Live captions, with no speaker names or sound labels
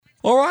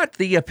All right,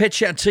 the Pet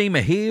Chat team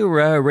are here,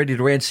 ready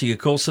to answer your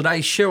calls today.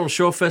 Cheryl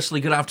Shaw, firstly,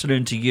 good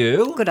afternoon to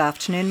you. Good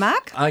afternoon,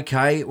 Mark.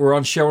 Okay, we're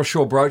on Cheryl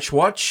Shaw Brooch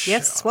Watch.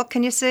 Yes, what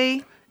can you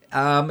see?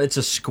 It's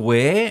a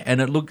square,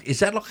 and is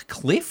that like a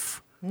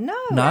cliff? No.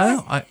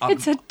 No?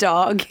 It's a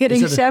dog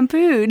getting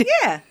shampooed.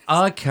 Yeah.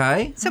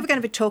 Okay. So we're going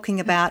to be talking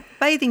about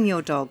bathing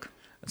your dog.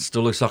 It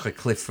still looks like a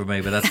cliff for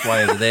me, but that's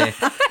way over there.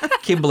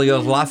 Kimberly, I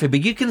was laughing,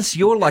 but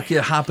you're like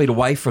a heartbeat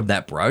away from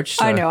that brooch.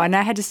 So. I know, and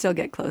I had to still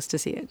get close to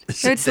see it.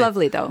 It's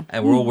lovely, though.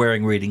 And we're all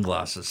wearing reading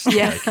glasses.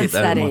 Yeah, keep it's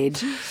that in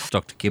mind. age.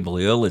 Dr.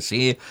 Kimberly Earle is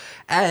here,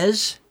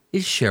 as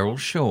is Cheryl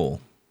Shaw.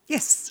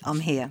 Yes, I'm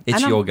here.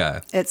 It's your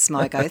go. It's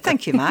my go.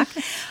 Thank you, Mark.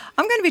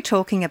 I'm going to be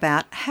talking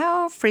about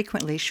how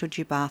frequently should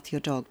you bath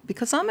your dog,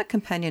 because I'm a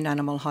companion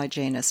animal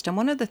hygienist, and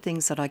one of the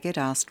things that I get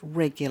asked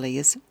regularly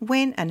is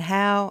when and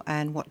how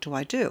and what do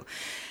I do?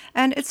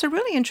 And it's a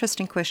really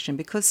interesting question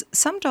because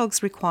some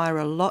dogs require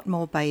a lot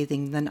more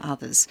bathing than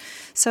others.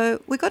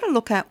 So we've got to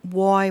look at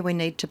why we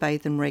need to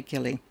bathe them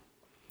regularly.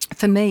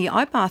 For me,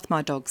 I bath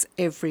my dogs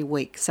every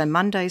week. So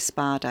Monday's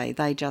spa day,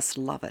 they just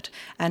love it.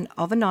 And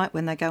overnight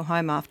when they go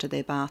home after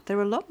their bath, they're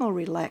a lot more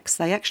relaxed.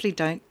 They actually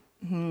don't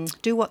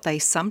do what they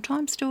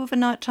sometimes do of a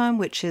night time,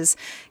 which is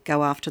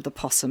go after the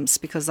possums,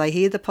 because they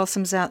hear the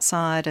possums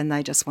outside and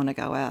they just want to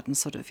go out and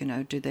sort of,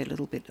 do their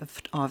little bit of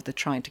either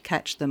trying to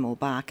catch them or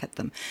bark at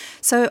them.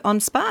 So on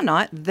spa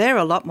night, they're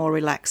a lot more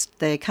relaxed.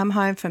 They come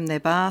home from their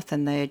bath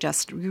and they're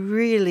just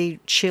really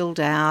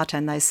chilled out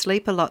and they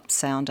sleep a lot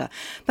sounder.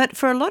 But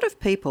for a lot of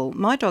people,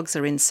 my dogs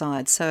are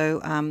inside, so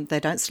they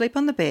don't sleep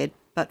on the bed.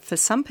 But for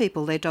some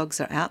people, their dogs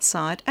are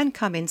outside and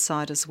come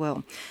inside as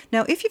well.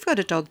 Now, if you've got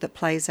a dog that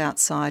plays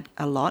outside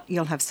a lot,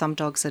 you'll have some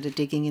dogs that are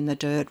digging in the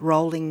dirt,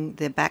 rolling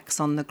their backs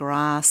on the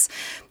grass,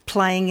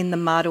 playing in the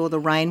mud or the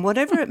rain,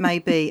 whatever it may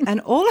be. And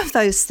all of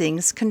those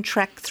things can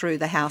track through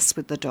the house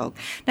with the dog.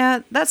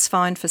 Now, that's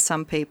fine for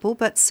some people,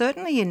 but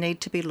certainly you need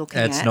to be looking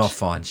at... It's not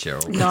fine,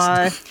 Cheryl.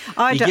 No.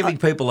 You're giving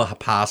people a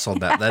pass on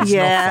that. That's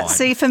not fine.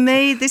 See, for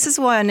me, this is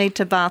why I need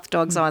to bath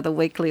dogs either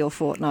weekly or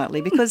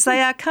fortnightly, because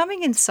they are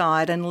coming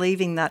inside and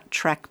leaving that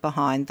track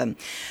behind them.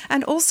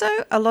 And also,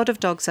 a lot of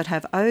dogs that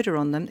have odour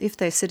on them, if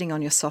they're sitting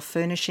on your soft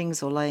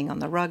furnishings or laying on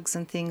the rugs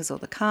and things or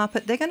the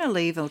carpet, they're going to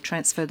leave or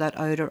transfer that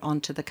odour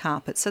onto the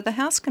carpet. So the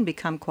house can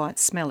become quite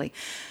smelly.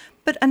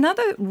 But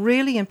another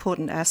really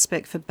important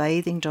aspect for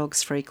bathing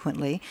dogs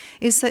frequently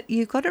is that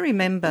you've got to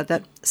remember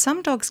that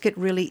some dogs get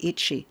really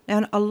itchy.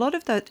 Now, a lot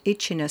of that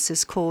itchiness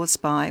is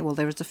caused by, well,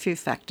 there's a few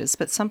factors,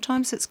 but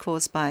sometimes it's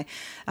caused by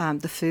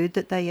the food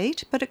that they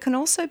eat, but it can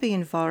also be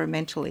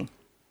environmentally.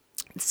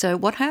 So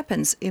what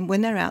happens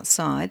when they're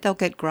outside, they'll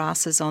get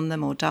grasses on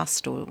them or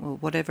dust or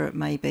whatever it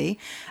may be,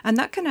 and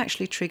that can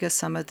actually trigger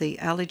some of the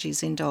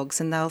allergies in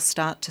dogs and they'll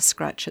start to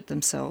scratch at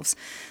themselves.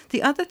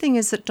 The other thing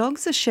is that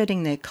dogs are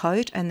shedding their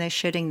coat and they're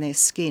shedding their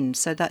skin,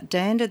 so that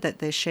dander that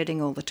they're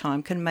shedding all the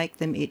time can make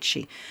them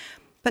itchy.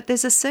 But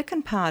there's a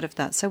second part of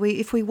that. So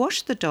if we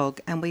wash the dog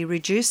and we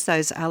reduce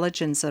those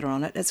allergens that are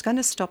on it, it's going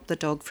to stop the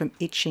dog from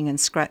itching and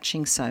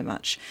scratching so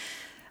much.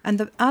 And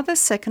the other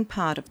second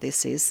part of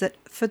this is that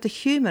for the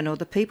human or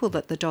the people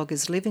that the dog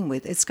is living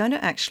with, it's going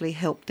to actually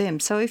help them.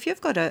 So if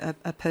you've got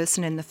a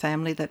person in the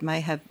family that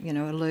may have,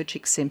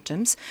 allergic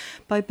symptoms,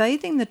 by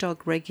bathing the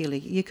dog regularly,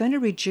 you're going to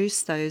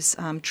reduce those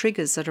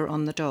triggers that are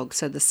on the dog.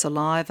 So the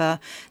saliva,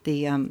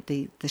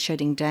 the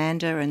shedding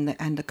dander, and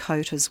the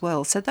coat as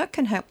well. So that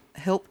can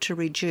help to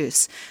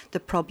reduce the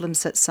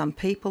problems that some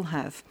people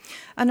have.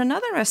 And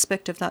another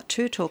aspect of that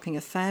too, talking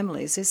of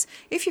families, is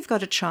if you've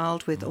got a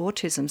child with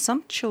autism,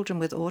 some children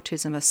with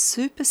autism are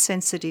super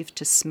sensitive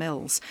to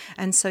smells,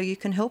 and so you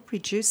can help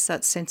reduce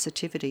that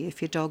sensitivity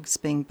if your dog's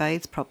being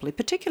bathed properly.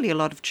 Particularly a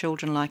lot of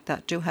children like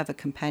that do have a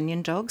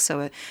companion dog,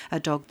 so a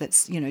dog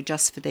that's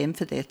just for them,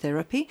 for their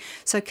therapy.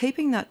 So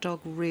keeping that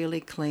dog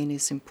really clean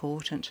is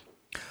important.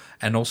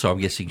 And also, I'm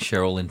guessing,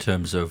 Cheryl, in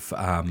terms of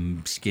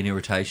skin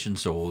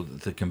irritations, or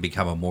that can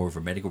become more of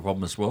a medical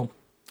problem as well?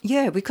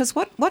 Yeah, because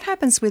what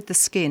happens with the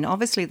skin,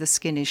 obviously the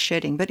skin is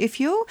shedding, but if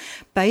you're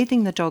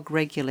bathing the dog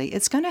regularly,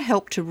 it's going to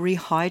help to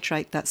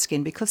rehydrate that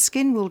skin, because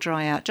skin will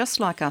dry out just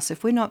like us.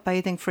 If we're not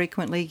bathing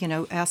frequently,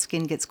 our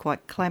skin gets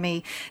quite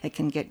clammy, it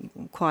can get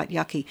quite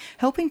yucky.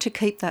 Helping to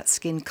keep that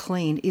skin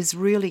clean is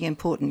really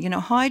important.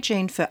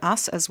 Hygiene for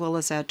us as well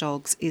as our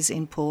dogs is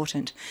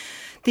important.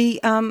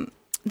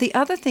 The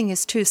other thing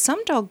is too,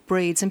 some dog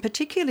breeds, and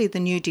particularly the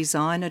new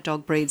designer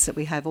dog breeds that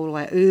we have, all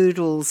our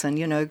oodles and,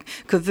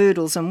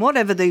 cavoodles and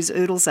whatever these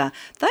oodles are,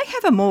 they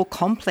have a more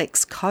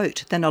complex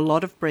coat than a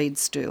lot of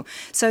breeds do.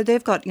 So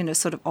they've got,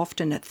 sort of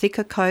often a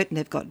thicker coat, and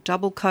they've got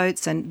double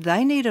coats, and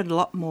they need a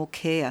lot more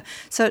care.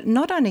 So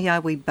not only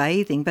are we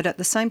bathing, but at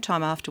the same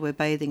time after we're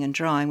bathing and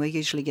drying, we're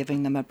usually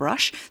giving them a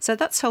brush. So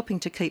that's helping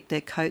to keep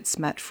their coats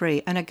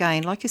mat-free. And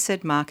again, like you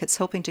said, Mark, it's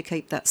helping to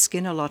keep that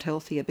skin a lot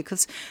healthier,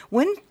 because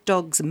when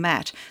dogs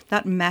mat,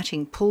 that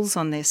matting pulls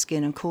on their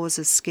skin and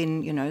causes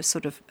skin,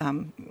 sort of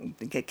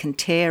it can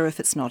tear if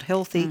it's not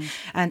healthy.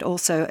 And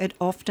also it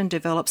often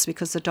develops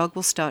because the dog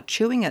will start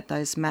chewing at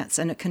those mats,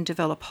 and it can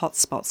develop hot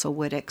spots or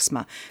wet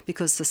eczema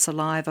because the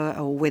saliva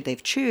or where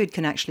they've chewed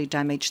can actually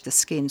damage the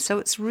skin. So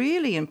it's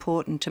really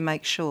important to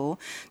make sure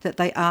that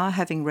they are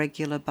having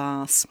regular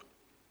baths.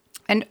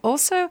 And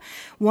also,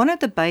 one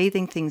of the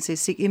bathing things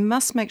is that you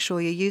must make sure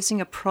you're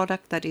using a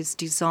product that is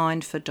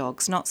designed for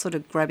dogs, not sort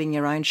of grabbing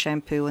your own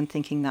shampoo and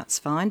thinking that's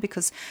fine,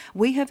 because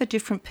we have a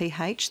different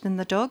pH than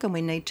the dog, and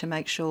we need to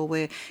make sure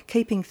we're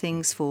keeping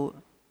things for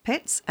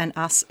pets and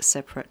us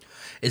separate.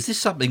 Is this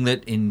something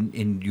that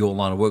in your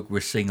line of work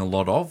we're seeing a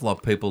lot of?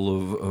 Like people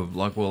who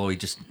like, well, we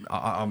just,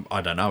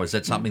 I don't know. Is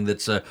that something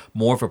that's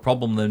more of a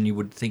problem than you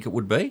would think it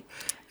would be?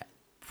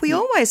 We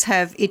always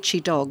have itchy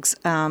dogs.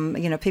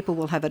 People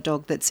will have a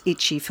dog that's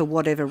itchy for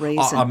whatever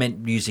reason. I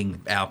meant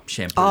using our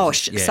shampoo. Oh,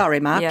 sorry,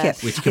 Mark.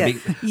 Yes. Yeah. Which can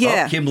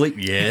be, Kimberly,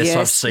 yes,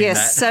 I've seen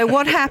that. So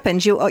what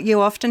happens, you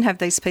often have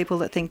these people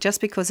that think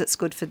just because it's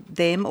good for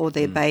them or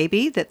their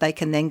baby that they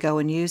can then go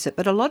and use it.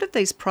 But a lot of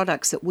these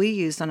products that we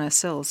use on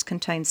ourselves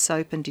contain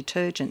soap and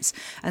detergents,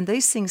 and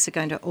these things are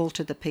going to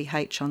alter the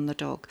pH on the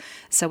dog.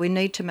 So we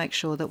need to make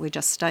sure that we're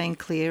just staying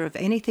clear of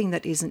anything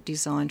that isn't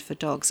designed for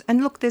dogs.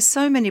 And look, there's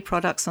so many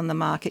products on the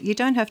market. You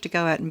don't have to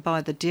go out and buy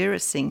the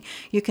dearest thing.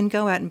 You can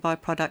go out and buy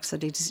products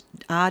that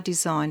are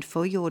designed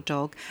for your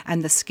dog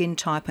and the skin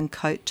type and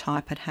coat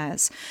type it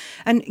has.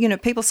 And,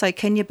 people say,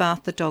 can you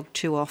bath the dog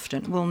too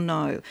often? Well,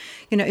 no.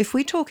 If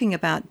we're talking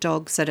about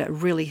dogs that are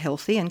really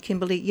healthy, and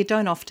Kimberly, you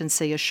don't often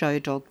see a show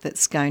dog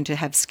that's going to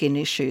have skin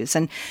issues.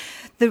 And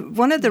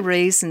one of the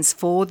reasons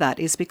for that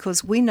is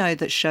because we know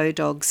that show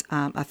dogs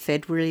are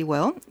fed really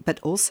well, but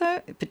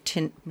also it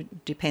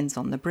depends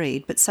on the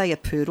breed. But say a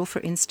poodle,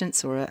 for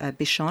instance, or a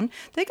Bichon,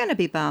 they're going to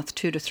be bathed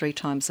 2 to 3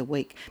 times a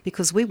week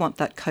because we want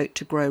that coat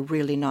to grow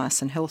really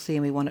nice and healthy,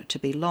 and we want it to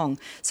be long.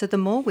 So the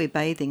more we're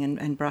bathing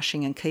and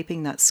brushing and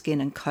keeping that skin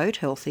and coat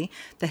healthy,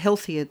 the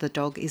healthier the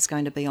dog is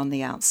going to be on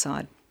the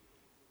outside.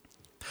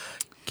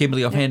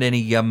 Kimberly, offhand,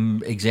 any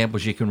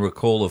examples you can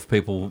recall of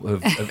people who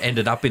have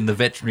ended up in the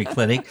veterinary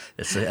clinic?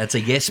 That's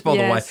a yes, by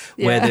the way,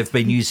 where they've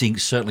been using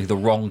certainly the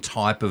wrong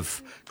type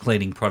of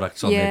cleaning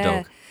products on their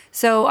dog.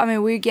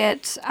 So, we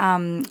get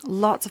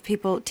lots of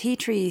people. Tea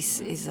tree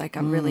is like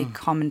a really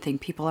common thing.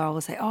 People are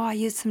always say, oh, I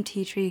used some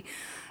tea tree.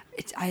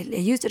 I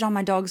used it on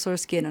my dog's sore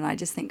skin, and I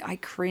just think I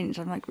cringe.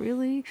 I'm like,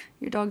 really?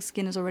 Your dog's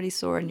skin is already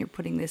sore, and you're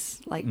putting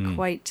this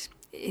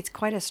it's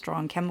quite a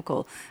strong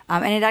chemical.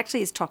 And it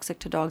actually is toxic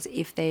to dogs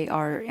if they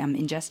are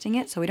ingesting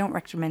it. So we don't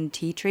recommend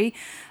tea tree.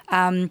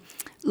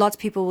 Lots of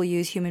people will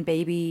use human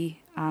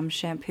baby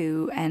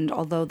shampoo, and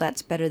although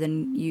that's better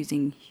than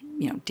using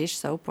dish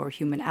soap or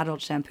human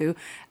adult shampoo,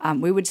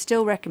 we would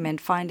still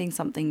recommend finding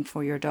something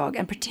for your dog.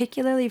 And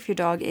particularly if your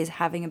dog is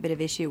having a bit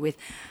of issue with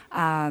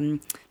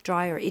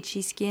dry or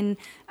itchy skin,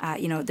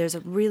 there's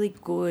a really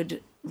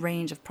good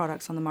range of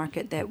products on the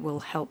market that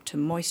will help to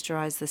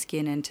moisturize the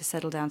skin and to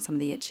settle down some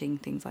of the itching,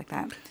 things like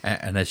that.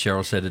 And as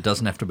Cheryl said, it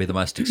doesn't have to be the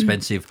most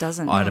expensive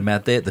item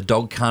out there. The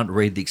dog can't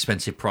read the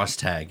expensive price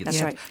tag.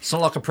 That's right. It's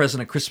not like a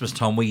present at Christmas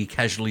time where you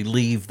casually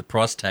leave the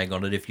price tag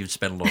on it if you've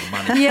spent a lot of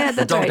money. Yeah,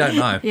 that's right. The dog don't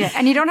know. Yeah,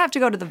 and you don't have to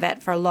go to the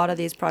vet for a lot of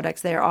these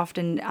products. They're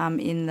often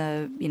in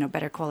the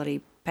better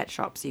quality pet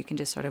shops. You can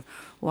just sort of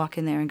walk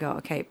in there and go,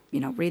 okay,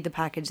 read the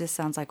package. This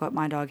sounds like what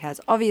my dog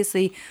has.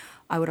 Obviously,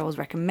 I would always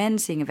recommend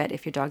seeing a vet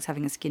if your dog's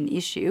having a skin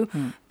issue,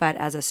 but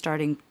as a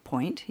starting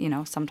point,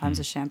 sometimes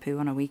a shampoo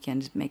on a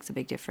weekend makes a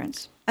big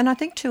difference. And I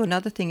think, too,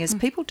 another thing is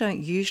people don't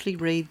usually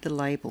read the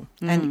label.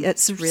 And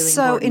it's really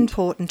so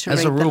important to read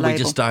the label. As a rule, we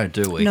just don't,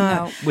 do we?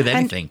 No. With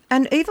anything.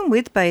 And even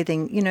with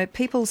bathing,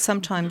 people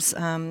sometimes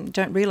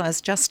don't realise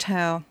just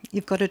how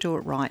you've got to do it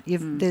right.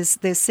 There's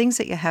things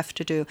that you have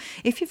to do.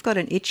 If you've got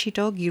an itchy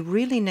dog, you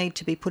really need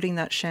to be putting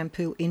that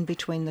shampoo in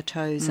between the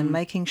toes and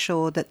making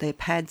sure that their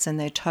pads and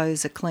their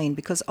toes are clean,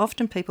 because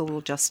often people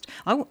will just,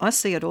 I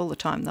see it all the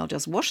time, they'll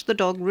just wash the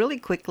dog really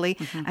quickly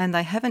and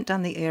they haven't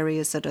done the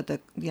areas that are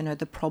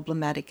the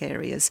problematic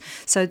areas.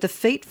 So the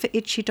feet for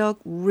itchy dog,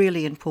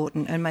 really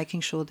important, and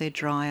making sure they're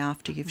dry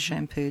after you've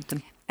shampooed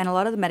them. And a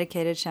lot of the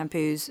medicated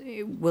shampoos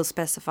will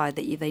specify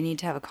that they need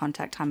to have a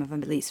contact time of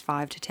at least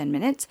 5 to 10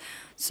 minutes.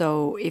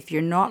 So if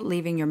you're not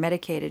leaving your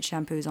medicated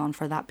shampoos on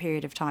for that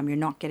period of time, you're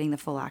not getting the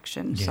full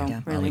action. Yeah, so really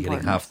only important.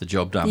 getting half the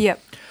job done.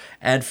 Yep.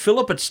 And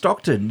Philip at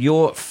Stockton,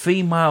 your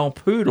female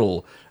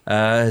poodle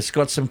has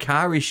got some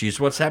car issues.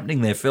 What's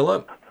happening there,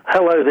 Philip?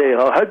 Hello there.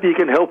 I hope you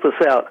can help us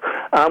out.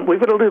 We've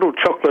got a little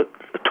chocolate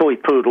toy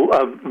poodle,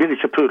 a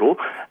miniature poodle,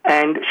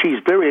 and she's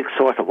very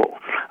excitable.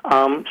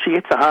 She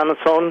gets a harness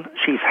on.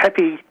 She's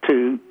happy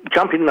to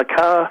jump in the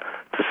car,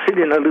 to sit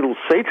in a little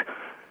seat.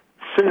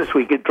 As soon as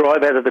we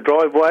drive out of the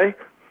driveway,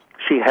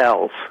 she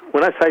howls.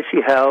 When I say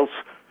she howls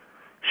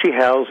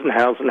and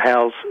howls and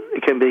howls.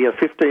 It can be a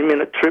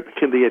 15-minute trip. It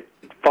can be a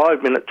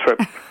 5-minute trip.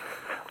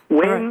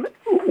 When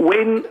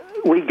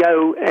we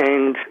go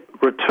and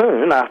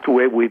return after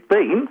where we've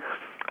been,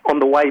 on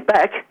the way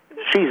back,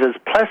 she's as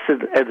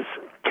placid as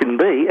can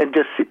be and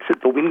just sits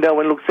at the window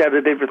and looks out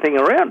at everything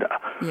around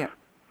her. Yeah.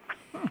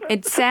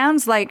 It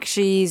sounds like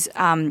she's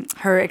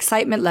her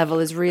excitement level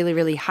is really,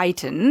 really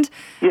heightened,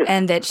 Yes.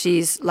 and that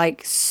she's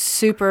like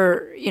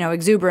super,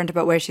 exuberant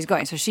about where she's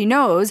going. So she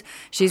knows,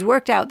 she's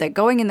worked out that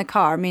going in the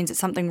car means that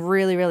something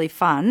really, really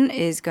fun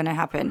is going to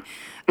happen.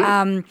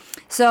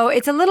 So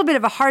it's a little bit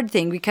of a hard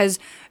thing because,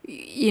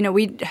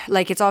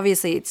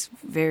 it's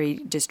very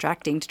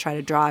distracting to try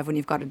to drive when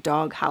you've got a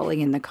dog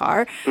howling in the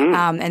car.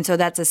 And so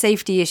that's a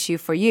safety issue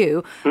for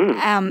you.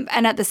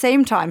 And at the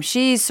same time,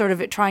 she's sort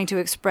of trying to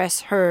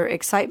express her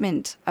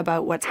excitement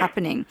about what's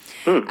happening.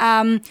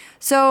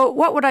 So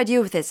what would I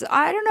do with this?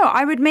 I don't know.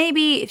 I would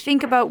maybe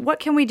think about what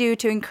can we do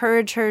to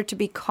encourage her to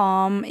be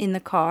calm in the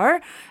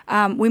car.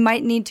 We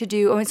might need to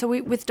do,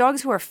 with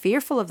dogs who are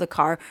fearful of the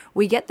car,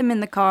 we get them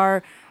in the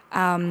car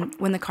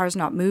when the car's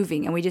not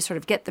moving, and we just sort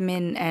of get them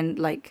in and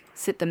like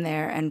sit them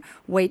there and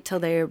wait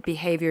till their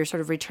behavior sort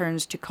of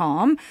returns to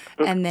calm,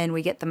 and then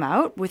we get them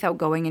out without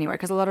going anywhere,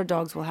 because a lot of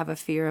dogs will have a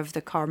fear of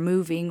the car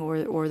moving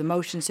or the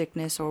motion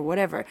sickness or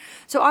whatever.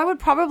 So I would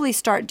probably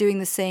start doing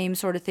the same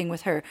sort of thing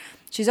with her.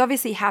 She's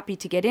obviously happy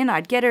to get in.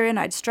 I'd get her in,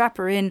 I'd strap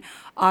her in,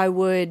 I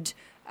would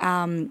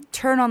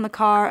turn on the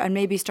car and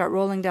maybe start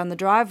rolling down the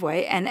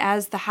driveway, and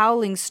as the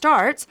howling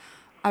starts,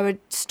 I would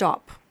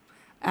stop.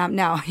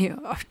 Now,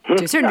 to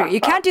a certain degree, you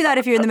can't do that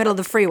if you're in the middle of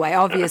the freeway,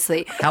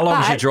 obviously. How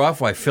long is your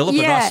driveway, Philip?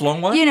 Yeah, a nice long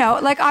one?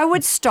 I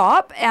would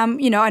stop,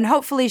 and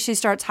hopefully she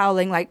starts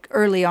howling like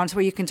early on, so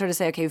where you can sort of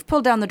say, okay, we've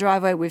pulled down the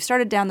driveway, we've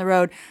started down the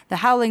road, the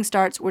howling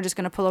starts, we're just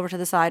going to pull over to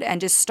the side and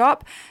just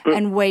stop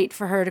and wait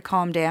for her to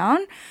calm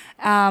down.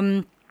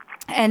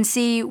 And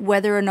see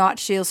whether or not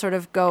she'll sort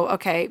of go,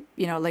 okay,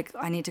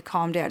 I need to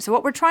calm down. So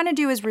what we're trying to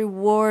do is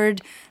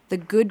reward the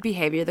good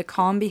behavior, the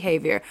calm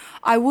behavior.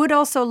 I would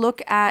also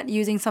look at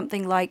using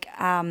something like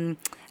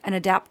an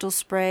Adaptil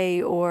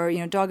spray or,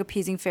 dog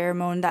appeasing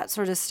pheromone, that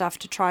sort of stuff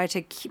to try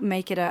to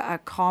make it a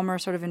calmer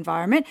sort of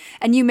environment.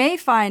 And you may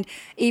find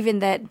even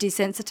that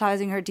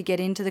desensitizing her to get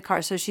into the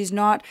car. So she's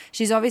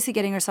obviously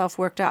getting herself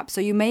worked up.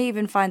 So you may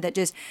even find that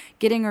just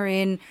getting her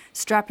in,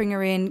 strapping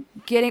her in,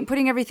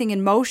 putting everything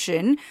in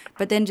motion,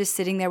 but then just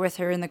sitting there with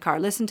her in the car,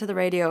 listen to the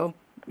radio,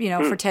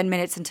 for 10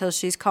 minutes until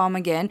she's calm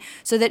again,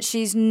 so that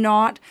she's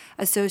not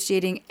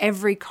associating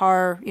every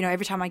car,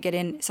 every time I get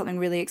in, something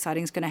really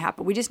exciting is going to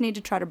happen. We just need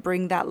to try to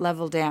bring that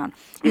level down.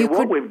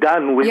 What we've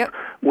done, we've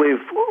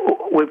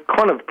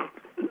kind of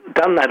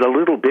done that a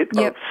little bit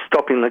of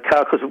stopping the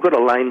car because we've got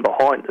a lane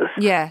behind us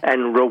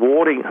and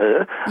rewarding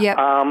her.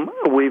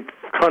 We've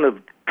kind of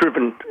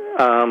driven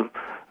down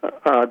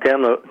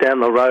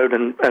the road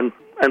and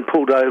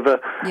pulled over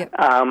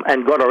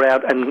and got her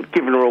out and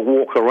given her a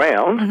walk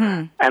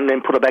around and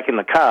then put her back in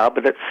the car,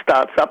 but it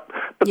starts up.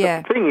 But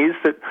the thing is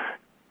that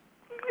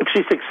if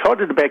she's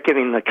excited about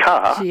getting in the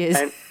car, she is.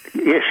 And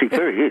she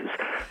very is,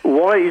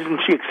 why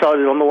isn't she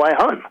excited on the way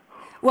home?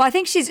 Well, I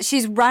think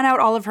she's run out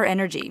all of her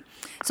energy.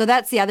 So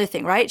that's the other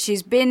thing, right?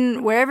 She's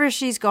been wherever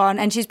she's gone,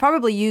 and she's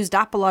probably used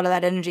up a lot of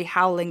that energy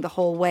howling the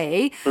whole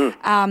way.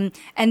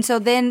 And so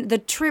then the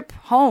trip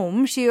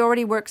home, she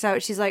already works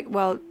out. She's like,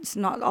 well, it's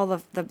not all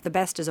the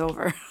best is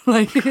over.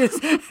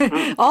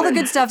 All the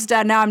good stuff's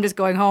done. Now I'm just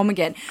going home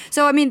again.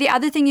 So, the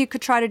other thing you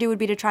could try to do would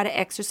be to try to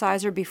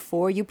exercise her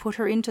before you put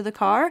her into the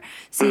car,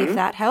 see if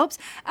that helps.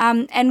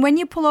 And when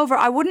you pull over,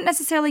 I wouldn't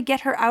necessarily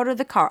get her out of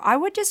the car. I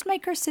would just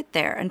make her sit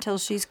there until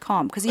she's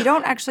calm, because you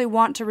don't actually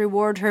want to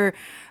reward her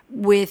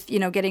with,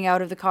 getting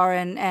out of the car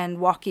and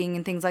walking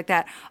and things like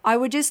that. I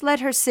would just let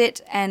her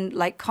sit and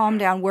calm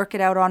down, work it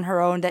out on her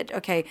own that,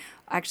 okay,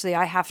 actually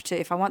I have to,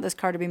 if I want this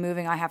car to be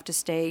moving, I have to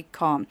stay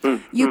calm.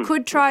 You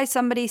could try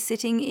somebody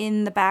sitting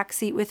in the back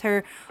seat with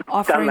her,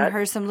 offering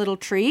her some little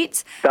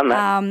treats,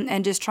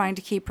 and just trying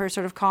to keep her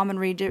sort of calm and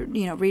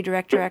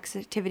redirect her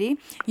activity.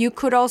 You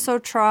could also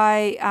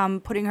try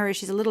putting her, if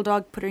she's a little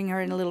dog, putting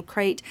her in a little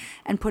crate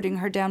and putting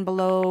her down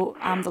below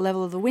the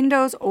level of the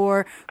windows,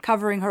 or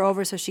covering her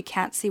over so she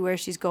can't see where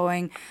she's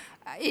going.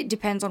 It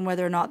depends on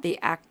whether or not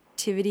the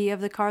activity of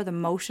the car, the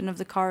motion of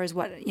the car is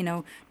what,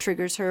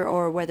 triggers her,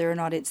 or whether or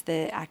not it's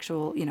the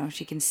actual,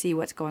 she can see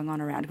what's going on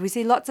around. We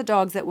see lots of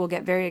dogs that will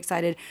get very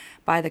excited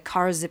by the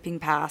car zipping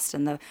past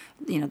and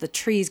the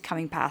trees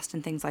coming past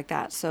and things like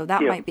that. So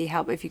that might be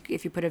help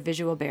if you put a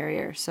visual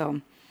barrier.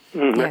 So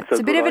it's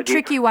a bit of a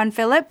tricky one,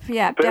 Philip.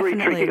 Yeah, very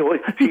definitely.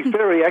 Tricky. She's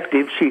very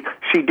active. She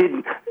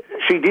did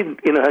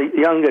in her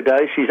younger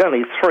days. She's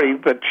only 3,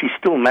 but she's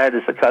still mad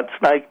as a cut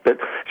snake. But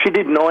she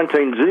did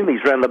 19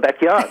 zoomies around the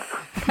backyard.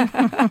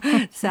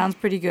 Sounds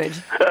pretty good.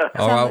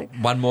 All right,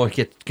 one more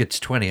gets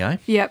 20, eh?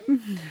 Yep.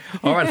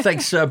 All right,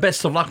 thanks.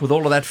 Best of luck with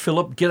all of that,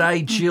 Philip.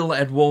 G'day, Jill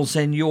at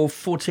Wallsend. Your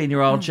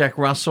 14-year-old Jack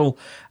Russell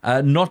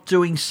not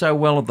doing so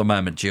well at the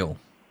moment, Jill.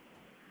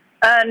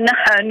 No,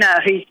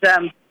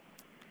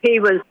 he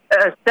was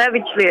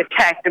savagely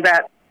attacked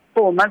about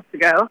 4 months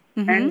ago,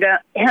 and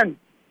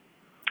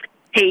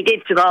he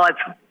did survive,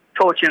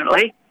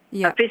 fortunately.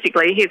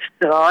 Physically, he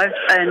survived,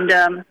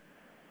 and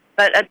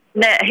but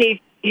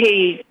he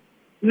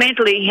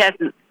mentally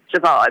hasn't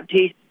survived.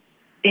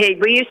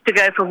 we used to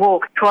go for a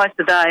walk twice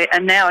a day,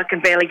 and now I can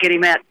barely get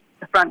him out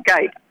the front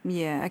gate.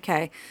 Yeah,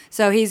 okay.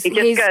 So he just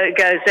goes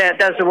out,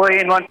 does the wee,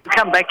 and wants to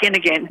come back in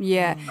again.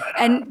 Yeah.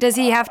 And does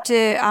he have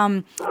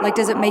to,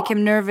 does it make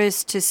him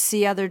nervous to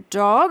see other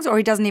dogs, or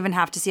he doesn't even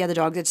have to see other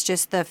dogs? It's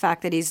just the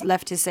fact that he's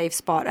left his safe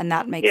spot and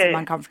that makes him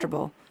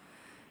uncomfortable.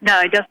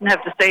 No, he doesn't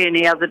have to see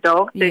any other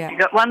dogs. Yeah. He's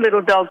got one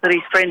little dog that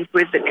he's friends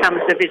with that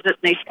comes to visit,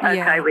 and he's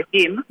okay with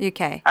him.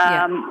 Okay.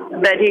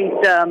 But he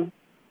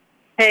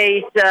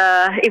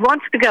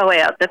wants to go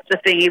out. That's the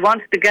thing. He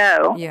wants to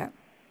go. Yeah.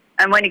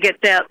 And when he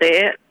gets out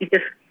there, he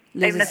just,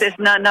 even if there's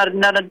not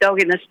a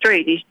dog in the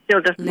street, he still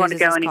doesn't want to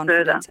go any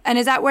further. And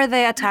is that where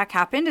the attack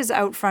happened? Is it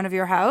out front of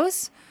your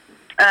house?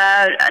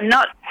 Only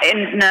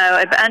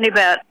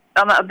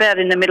about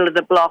in the middle of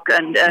the block,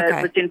 and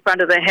it was in front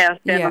of the house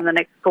down on the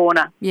next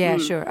corner. Yeah,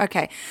 sure.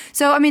 Okay.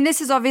 So, I mean, this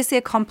is obviously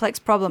a complex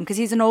problem because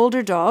he's an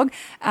older dog,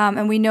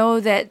 and we know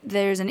that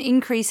there's an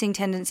increasing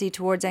tendency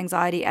towards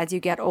anxiety as you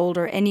get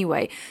older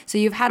anyway. So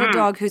you've had a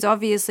dog who's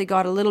obviously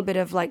got a little bit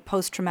of like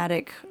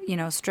post-traumatic,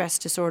 stress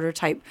disorder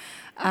type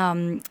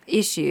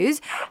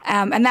issues,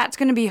 and that's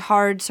going to be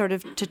hard sort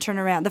of to turn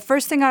around. The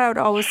first thing I would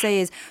always say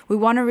is we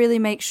want to really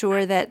make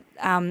sure that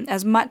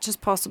as much as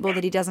possible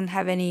that he doesn't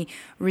have any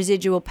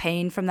residual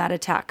pain from that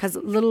attack, because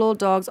little old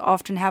dogs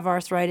often have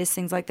arthritis,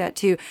 things like that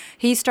too.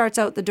 He starts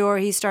out the door,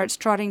 he starts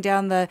trotting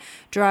down the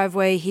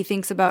driveway, he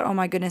thinks about, oh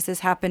my goodness, this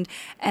happened,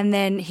 and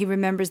then he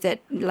remembers that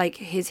like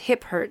his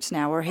hip hurts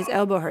now or his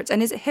elbow hurts,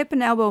 and his hip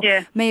and elbow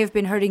may have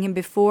been hurting him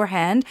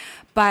beforehand,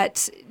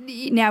 but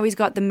now he's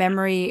got the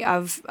memory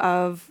of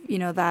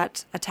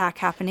that attack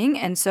happening,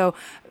 and so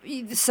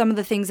some of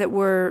the things that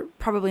were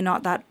probably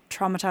not that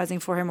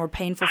traumatizing for him or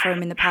painful for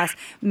him in the past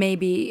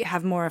maybe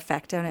have more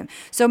effect on him.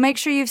 So make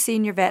sure you've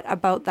seen your vet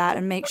about that,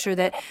 and make sure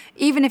that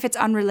even if it's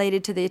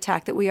unrelated to the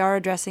attack, that we are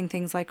addressing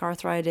things like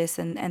arthritis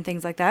and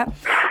things like that.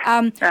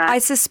 I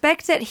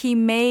suspect that he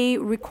may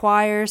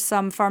require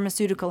some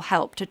pharmaceutical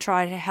help to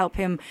try to help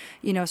him,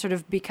 sort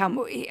of become,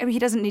 I mean, he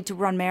doesn't need to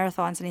run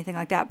marathons, anything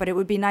like that, but it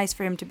would be nice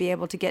for him to be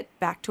able to get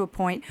back to a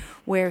point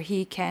where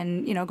he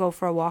can, go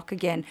for a walk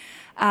again.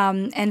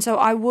 And so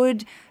I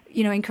would,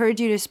 encourage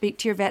you to speak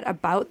to your vet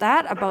about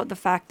that, about the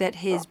fact that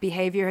his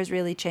behavior has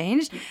really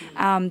changed.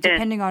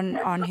 Depending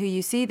on who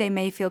you see, they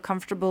may feel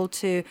comfortable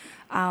to,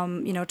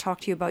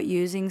 talk to you about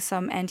using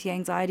some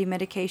anti-anxiety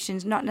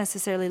medications, not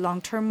necessarily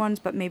long-term ones,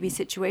 but maybe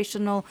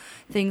situational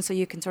things. So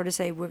you can sort of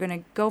say, we're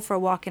going to go for a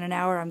walk in an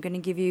hour. I'm going to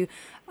give you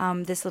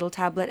this little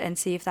tablet and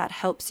see if that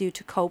helps you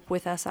to cope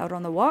with us out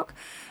on the walk.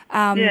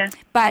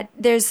 But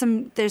there's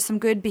some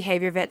good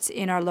behavior vets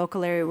in our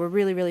local area. We're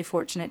really, really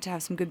fortunate to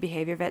have some good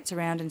behavior vets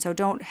around, and so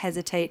don't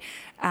hesitate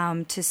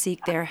to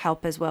seek their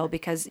help as well,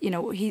 because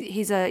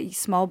he's a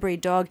small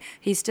breed dog.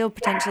 He still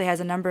potentially has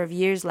a number of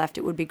years left.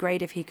 It would be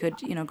great if he could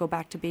go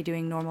back to be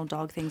doing normal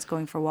dog things,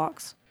 going for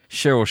walks.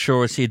 Cheryl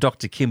Shaw is here,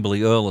 Dr.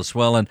 Kimberly Earle as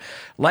well, and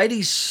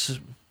ladies,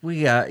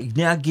 we are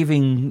now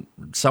giving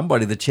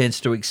somebody the chance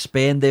to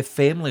expand their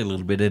family a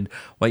little bit, and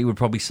what you would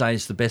probably say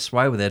is the best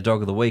way with our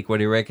Dog of the Week. What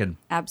do you reckon?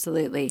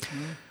 Absolutely.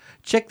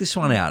 Check this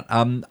one out.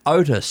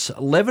 Otis,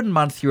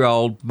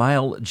 11-month-old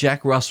male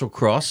Jack Russell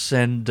Cross,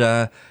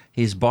 and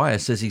his bio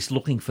says he's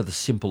looking for the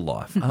simple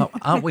life.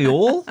 Aren't we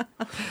all? We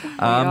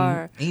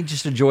are. He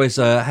just enjoys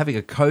having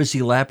a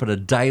cozy lap and a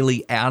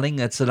daily outing.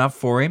 That's enough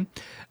for him.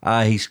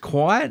 He's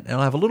quiet, and he'll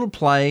have a little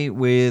play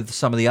with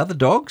some of the other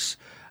dogs.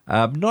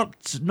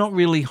 Not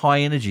really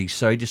high energy,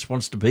 so he just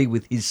wants to be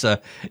with his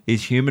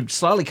human,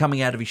 slowly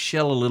coming out of his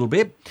shell a little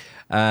bit.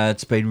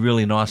 It's been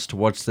really nice to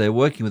watch. They're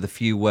working with a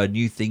few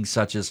new things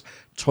such as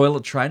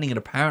toilet training, and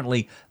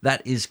apparently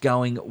that is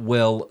going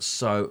well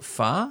so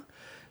far.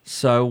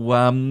 So,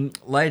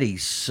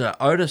 ladies,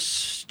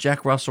 Otis,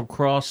 Jack Russell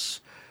Cross,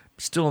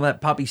 still in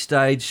that puppy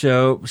stage.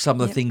 Some of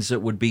the things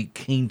that would be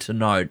keen to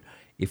note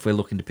if we're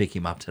looking to pick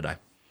him up today.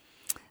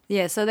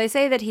 Yeah, so they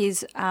say that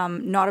he's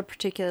not a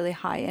particularly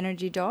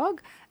high-energy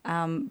dog,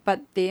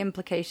 but the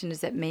implication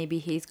is that maybe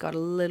he's got a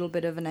little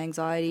bit of an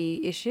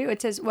anxiety issue.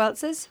 It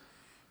says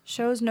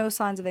shows no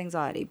signs of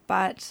anxiety,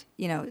 but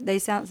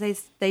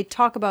they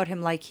talk about him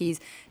like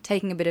he's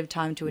taking a bit of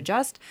time to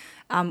adjust,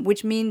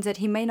 which means that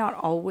he may not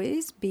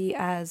always be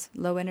as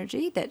low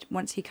energy, that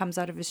once he comes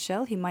out of his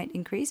shell he might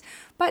increase,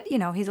 but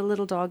he's a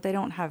little dog. They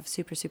don't have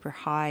super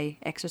high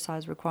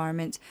exercise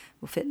requirements,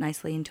 will fit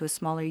nicely into a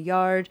smaller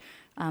yard.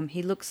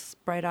 He looks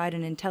bright-eyed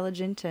and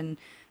intelligent, and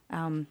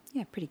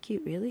pretty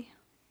cute, really.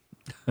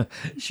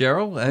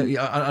 Cheryl,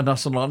 a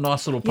nice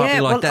little puppy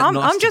like that.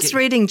 I'm just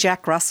reading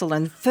Jack Russell,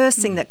 and the first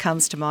thing that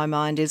comes to my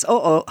mind is,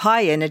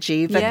 high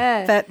energy,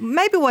 but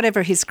maybe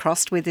whatever he's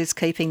crossed with is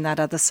keeping that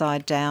other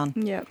side down.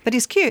 Yeah. But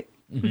he's cute.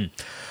 Mm-hmm.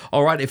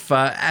 All right, if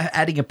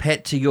adding a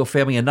pet to your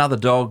family, another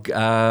dog,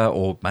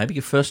 or maybe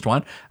your first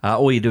one,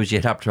 all you do is you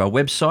head up to our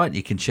website.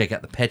 You can check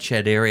out the Pet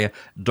Chat area,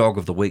 Dog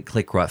of the Week,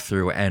 click right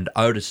through, and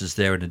Otis is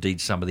there, and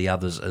indeed some of the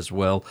others as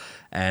well,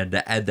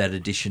 and add that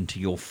addition to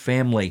your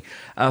family.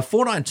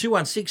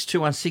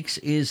 49216216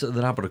 is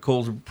the number to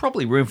call. There's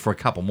probably room for a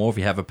couple more if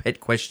you have a pet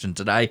question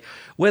today,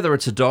 whether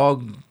it's a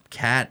dog,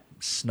 cat,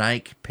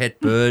 snake, pet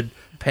bird,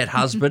 pet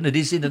husband. It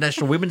is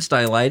International Women's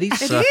Day, ladies.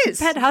 It is.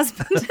 Pet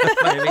husband.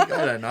 Maybe, I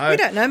don't know. We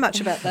don't know much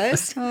about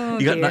those.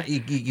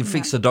 You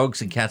fix the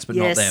dogs and cats, but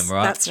Yes, not them,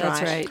 right? that's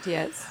That's right,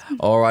 yes.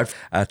 All right.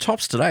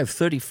 Tops today of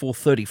 34,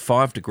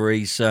 35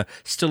 degrees,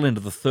 still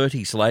into the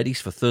 30s, ladies,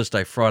 for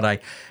Thursday,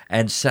 Friday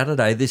and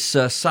Saturday. This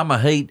summer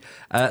heat,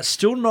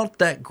 still not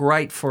that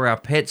great for our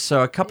pets.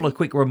 So a couple of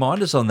quick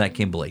reminders on that,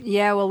 Kimberly.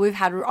 Yeah, well, we've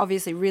had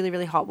obviously really,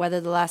 really hot weather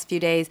the last few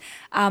days.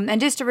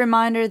 And just a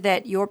reminder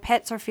that your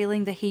pets are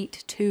feeling the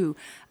heat too.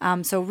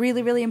 So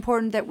really, really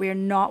important that we're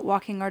not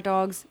walking our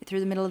dogs through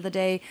the middle of the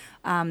day.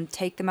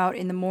 Take them out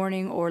in the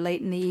morning or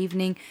late in the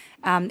evening.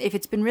 If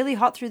it's been really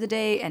hot through the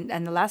day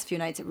and the last few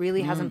nights, it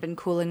really hasn't been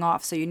cooling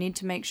off. So you need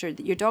to make sure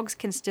that your dogs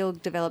can still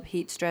develop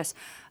heat stress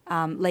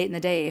late in the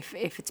day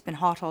if it's been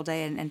hot all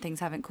day and things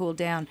haven't cooled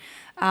down.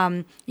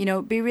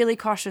 Be really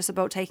cautious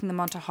about taking them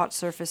onto hot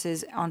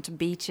surfaces, onto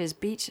beaches.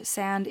 Beach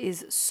sand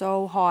is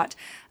so hot,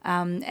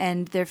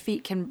 and their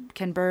feet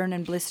can burn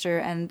and blister,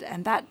 and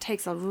that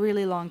takes a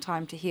really long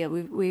time to heal.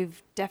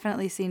 We've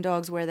definitely seen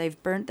dogs where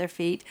they've burnt their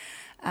feet,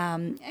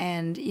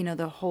 and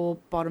the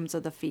whole bottoms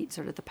of the feet,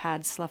 sort of the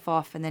pads, slough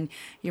off, and then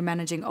you're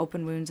managing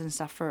open wounds and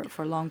stuff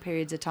for long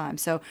periods of time.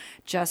 So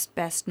just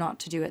best not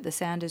to do it. The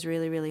sand is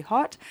really, really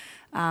hot.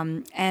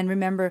 And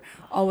remember,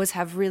 always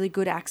have really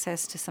good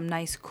access to some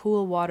nice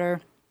cool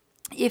water.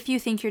 If you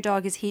think your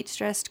dog is heat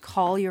stressed,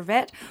 call your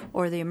vet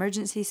or the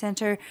emergency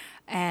center.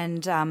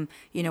 And,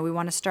 we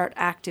want to start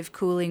active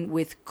cooling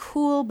with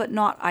cool but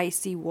not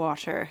icy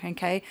water,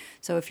 okay?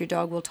 So if your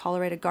dog will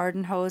tolerate a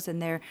garden hose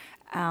and they're...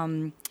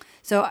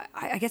 So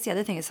I guess the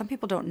other thing is some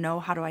people don't know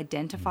how to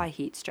identify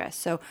heat stress.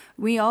 So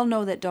we all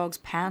know that dogs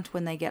pant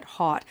when they get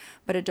hot,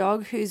 but a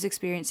dog who's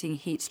experiencing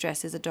heat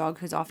stress is a dog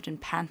who's often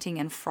panting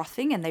and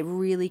frothing and they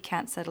really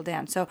can't settle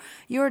down. So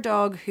your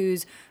dog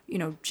who's,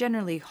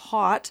 generally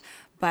hot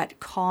but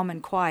calm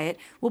and quiet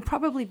will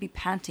probably be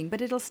panting,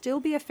 but it'll still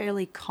be a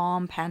fairly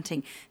calm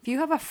panting. If you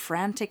have a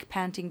frantic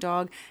panting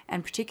dog,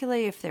 and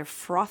particularly if they're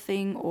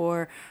frothing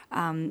or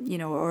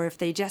if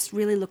they just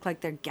really look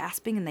like they're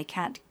gasping and they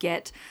can't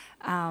get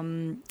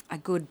a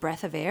good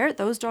breath of air,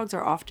 those dogs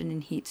are often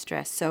in heat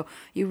stress. So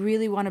you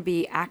really want to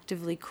be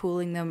actively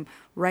cooling them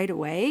right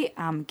away,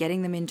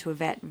 getting them into a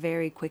vet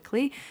very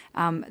quickly.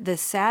 The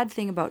sad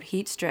thing about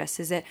heat stress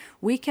is that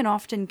we can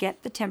often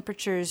get the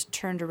temperatures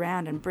turned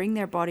around and bring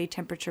their body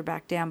temperature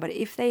back down. But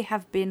if they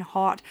have been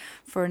hot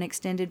for an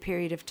extended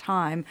period of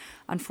time,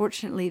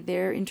 unfortunately,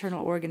 their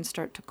internal organs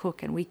start to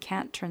cook and we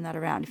can't turn that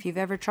around. If you've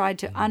ever tried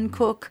to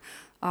uncook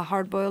a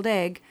hard-boiled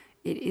egg,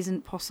 it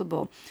isn't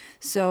possible.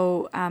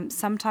 So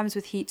sometimes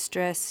with heat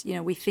stress,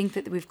 we think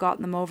that we've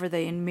gotten them over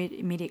the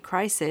immediate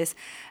crisis,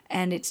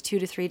 and it's 2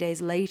 to 3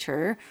 days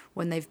later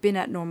when they've been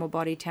at normal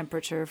body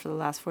temperature for the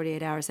last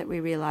 48 hours that we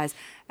realize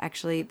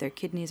actually their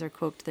kidneys are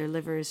cooked, their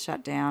liver is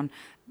shut down.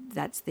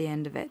 That's the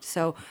end of it.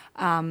 So,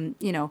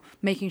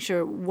 making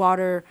sure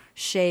water,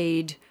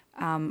 shade,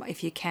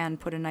 if you can,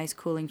 put a nice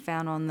cooling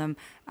fan on them.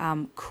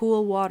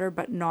 Cool water,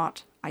 but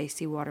not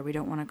icy water. We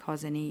don't want to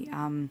cause any...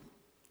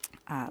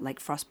 like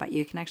frostbite.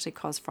 You can actually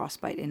cause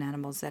frostbite in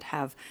animals that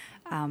have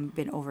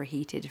been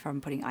overheated from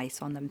putting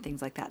ice on them,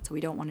 things like that. So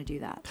we don't want to do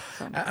that.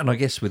 So. And I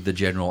guess with the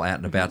general out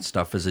and about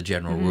stuff, as a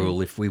general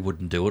rule, if we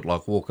wouldn't do it,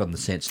 like walk on the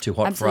scent's too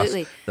hot for us,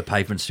 the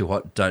pavement's too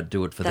hot, don't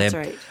do it for them. That's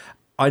right.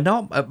 I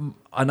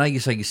know you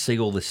say you see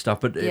all this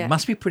stuff, but it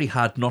must be pretty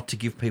hard not to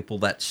give people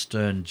that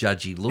stern,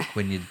 judgy look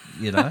when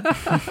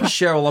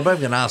Cheryl, I'm not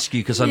going to ask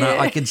you because I know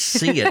I can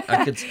see it.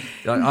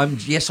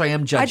 I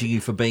am judging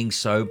you for being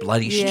so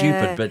bloody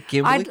stupid, but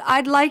Kimberly?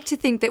 I'd like to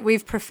think that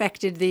we've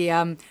perfected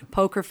the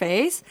poker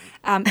face.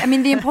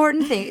 The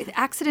important thing,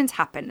 accidents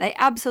happen. They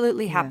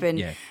absolutely happen.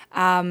 Yeah.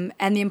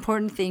 And the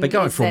important thing But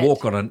going is for a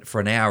walk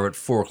for an hour at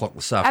 4 o'clock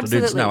this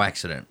afternoon is no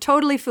accident.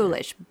 Totally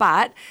foolish.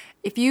 But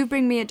if you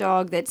bring me a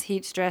dog that's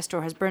heat stressed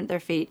or has burnt their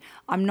feet,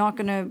 I'm not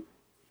going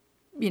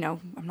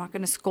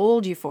to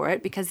scold you for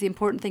it, because the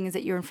important thing is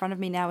that you're in front of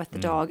me now with the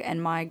dog,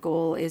 and my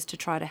goal is to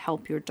try to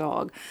help your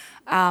dog.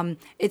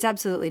 It's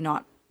absolutely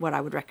not what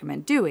I would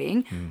recommend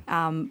doing,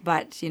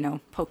 but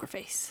poker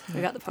face. We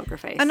got the poker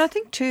face. And I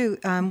think too,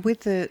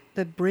 with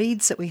the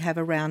breeds that we have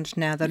around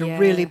now that are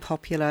really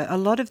popular, a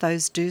lot of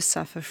those do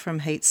suffer from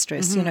heat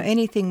stress.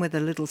 Anything with a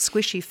little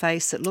squishy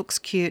face that looks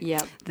cute,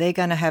 they're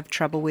going to have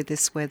trouble with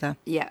this weather.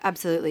 Yeah,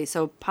 absolutely.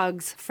 So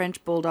pugs,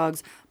 French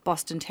bulldogs,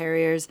 Boston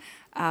Terriers,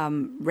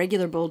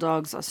 regular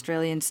bulldogs,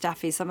 Australian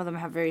staffies, some of them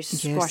have very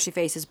squashy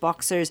faces,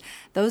 boxers.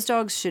 Those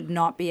dogs should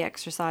not be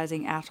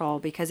exercising at all,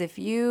 because if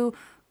you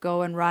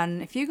go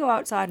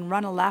outside and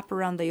run a lap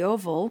around the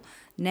oval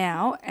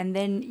now, and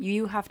then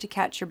you have to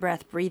catch your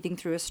breath breathing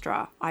through a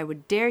straw, I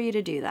would dare you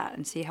to do that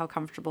and see how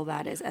comfortable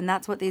that is. And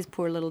that's what these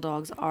poor little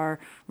dogs are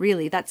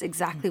really. That's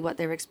exactly what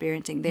they're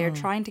experiencing. They're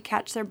trying to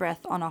catch their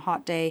breath on a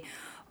hot day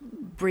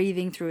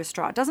breathing through a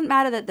straw. It doesn't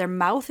matter that their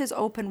mouth is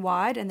open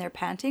wide and they're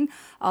panting.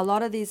 A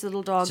lot of these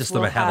little dogs It's just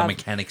will about how have, the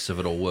mechanics of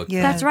it all work.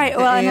 Yeah. That's right. The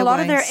Well, and a lot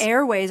of their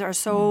airways. airways are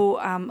so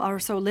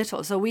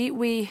little. So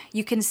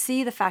you can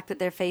see the fact that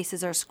their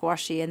faces are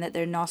squashy and that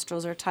their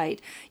nostrils are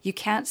tight. You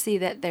can't see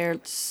that their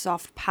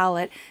soft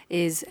palate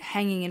is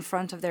hanging in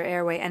front of their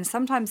airway. And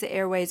sometimes the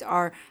airways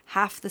are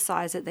half the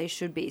size that they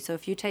should be. So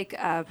if you take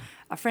a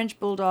French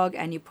Bulldog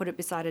and you put it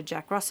beside a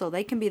Jack Russell,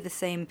 they can be the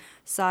same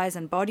size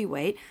and body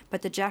weight,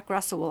 but the Jack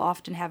Russell will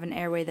often have an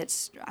airway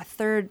that's a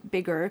third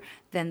bigger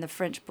than the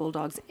French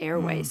Bulldog's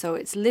airway. So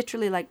it's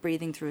literally like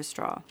breathing through a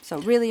straw. So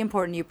really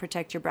important you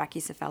protect your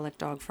brachycephalic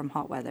dog from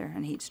hot weather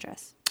and heat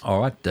stress. All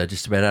right,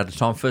 just about out of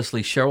time.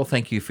 Firstly, Cheryl,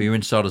 thank you for your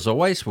insight as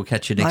always. We'll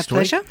catch you next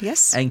week. My pleasure,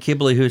 yes. And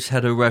Kimberly, who's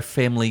had her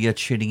family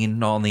tuning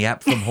in on the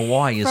app from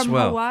Hawaii as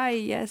well. From Hawaii,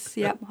 yes.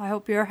 Yep. I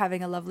hope you're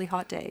having a lovely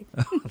hot day.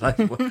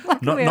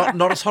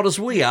 not as hot as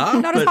we are.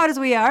 Not as hot as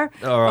we are.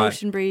 All right.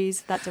 Ocean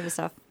breeze, that sort of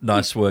stuff.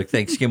 Nice work.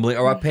 Thanks, Kimberly.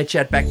 All right, Pet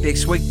Chat back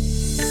next week.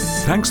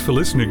 Thanks for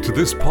listening to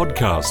this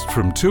podcast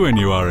from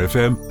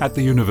 2NURFM at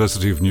the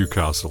University of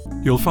Newcastle.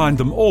 You'll find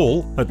them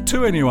all at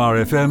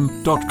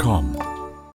 2NURFM.com.